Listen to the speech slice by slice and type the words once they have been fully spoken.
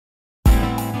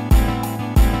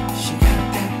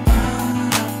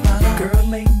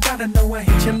I know I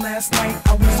hit you last night.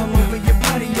 I was all over your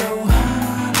body, yo.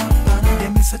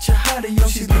 Damn, me such a hottie, yo.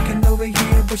 She's looking over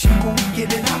here, but she won't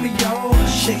get it out of yo.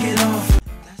 Shake it off.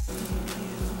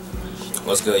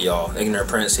 What's good, y'all? Ignorant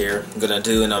Prince here. I'm gonna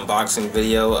do an unboxing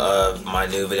video of my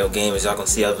new video game. As y'all can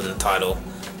see up in the title,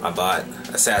 I bought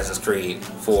Assassin's Creed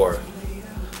 4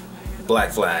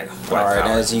 Black Flag. Alright,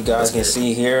 as you guys can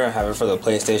see here, I have it for the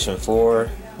PlayStation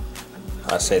 4.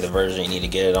 I say the version you need to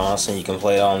get it on so you can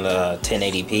play it on the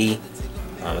 1080p.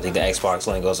 I think the Xbox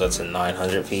only goes up to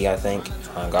 900p, I think.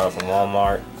 I got it from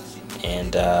Walmart,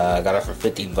 and I got it for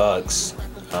 50 bucks.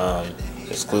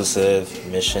 Exclusive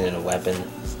mission and a weapon.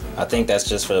 I think that's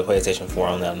just for the PlayStation 4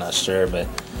 only, I'm not sure, but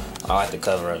I like the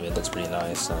cover of it. It looks pretty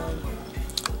nice.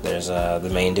 There's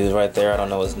the main dude right there, I don't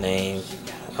know his name.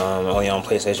 Only on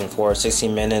PlayStation 4,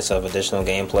 16 minutes of additional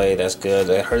gameplay, that's good.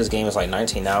 I heard this game is like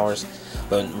 19 hours,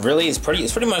 but really it's pretty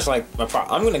much like,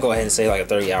 I'm gonna go ahead and say like a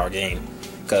 30-hour game,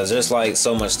 because there's like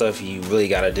so much stuff you really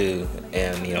gotta do,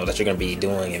 and you know, that you're gonna be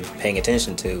doing and paying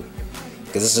attention to.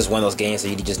 Because this is one of those games that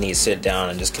you just need to sit down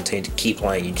and just continue to keep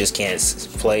playing. You just can't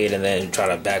play it and then try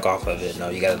to back off of it. No,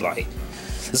 you gotta like,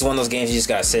 this is one of those games you just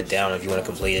gotta sit down if you want to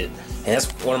complete it. And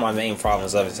that's one of my main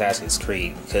problems of Assassin's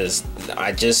Creed, because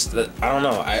I don't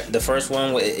know, the first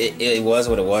one, it was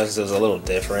what it was. It was a little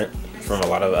different from a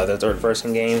lot of other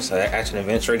third-person games,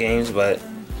 action-adventure games, but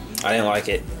I didn't like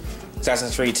it.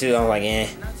 Assassin's Creed 2, I was like, eh.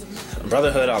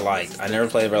 Brotherhood, I liked. I never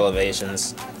played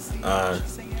Revelations.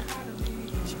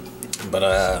 But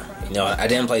you know, I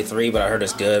didn't play 3, but I heard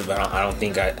it's good. But I don't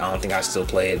think I still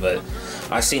play it. But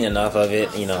I've seen enough of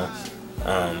it, you know.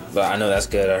 But I know that's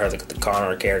good. I heard the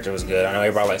Connor character was good. I know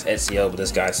everybody likes Ezio, but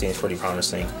this guy seems pretty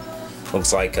promising.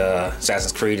 Looks like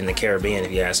Assassin's Creed in the Caribbean,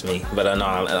 if you ask me. But no,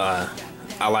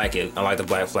 I like it. I like the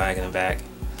black flag in the back.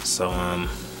 So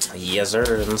yes,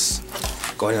 sir. Let's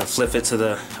go ahead and flip it to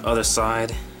the other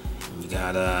side. You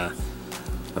got a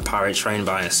pirate trained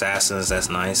by assassins. That's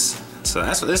nice. So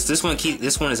that's what this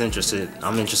one is interested.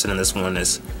 I'm interested in this one.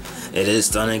 It is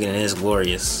stunning and it is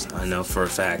glorious. I know for a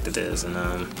fact it is. And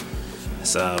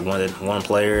it's one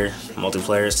player,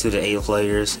 multiplayer is 2 to 8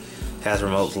 players. Has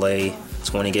remote play,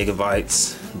 20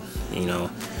 gigabytes. You know,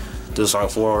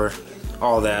 DualShock 4,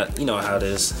 all that. You know how it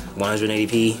is.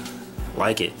 180p.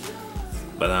 Like it.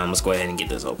 But let's go ahead and get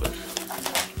this open.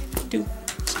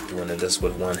 Doing this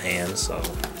with one hand, so.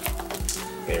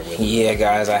 Yeah,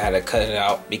 guys, I had to cut it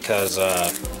out because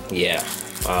I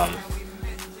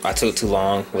took too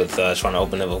long with trying to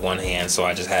open it with one hand, so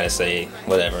I just had to say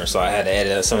whatever. So I had to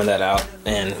edit some of that out,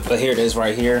 but here it is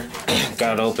right here.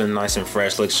 Got it open, nice and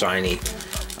fresh, looks shiny.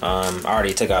 I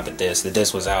already took out the disc. The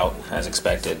disc was out as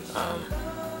expected.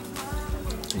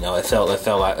 You know, it felt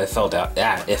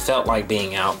like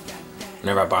being out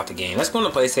whenever I bought the game. That's one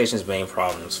of the PlayStation's main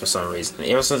problems for some reason.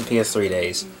 Ever since the PS3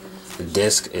 days, the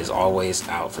disc is always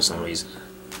out for some reason.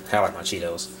 I like my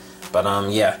Cheetos. But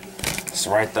yeah, it's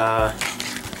right there.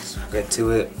 Let's get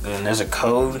to it. And there's a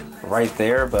code right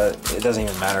there, but it doesn't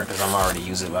even matter because I'm already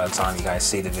using it by the time you guys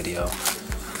see the video.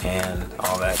 And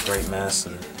all that great mess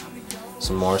and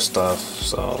some more stuff.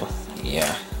 So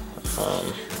yeah.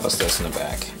 What's this in the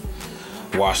back?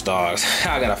 Watch Dogs.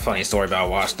 I got a funny story about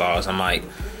Watch Dogs.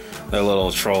 They're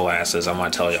little troll asses. I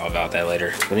might tell y'all about that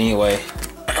later. But anyway,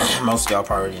 most of y'all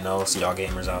probably already know, see y'all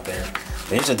gamers out there.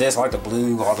 The inch of this, I like the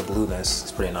blue, all the blueness.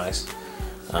 It's pretty nice.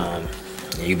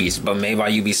 But made by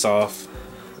Ubisoft.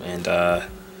 And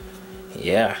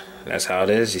yeah, that's how it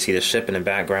is. You see the ship in the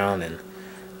background and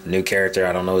the new character.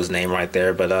 I don't know his name right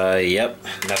there, but yep,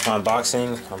 that's my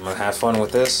unboxing. I'm gonna have fun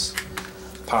with this.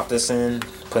 Pop this in,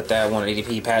 put that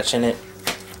 180p patch in it,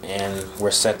 and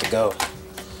we're set to go.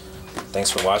 Thanks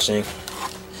for watching.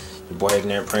 Your boy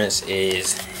Ignorant Prince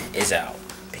is out.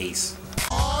 Peace.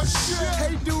 Oh shit!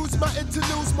 Hey dudes, my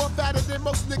interludes more fatter than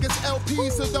most niggas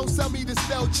LPs, so don't sell me to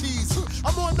sell cheese.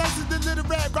 I'm more nicer than Little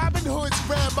Red Robin Hood's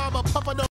grandmama puffin' on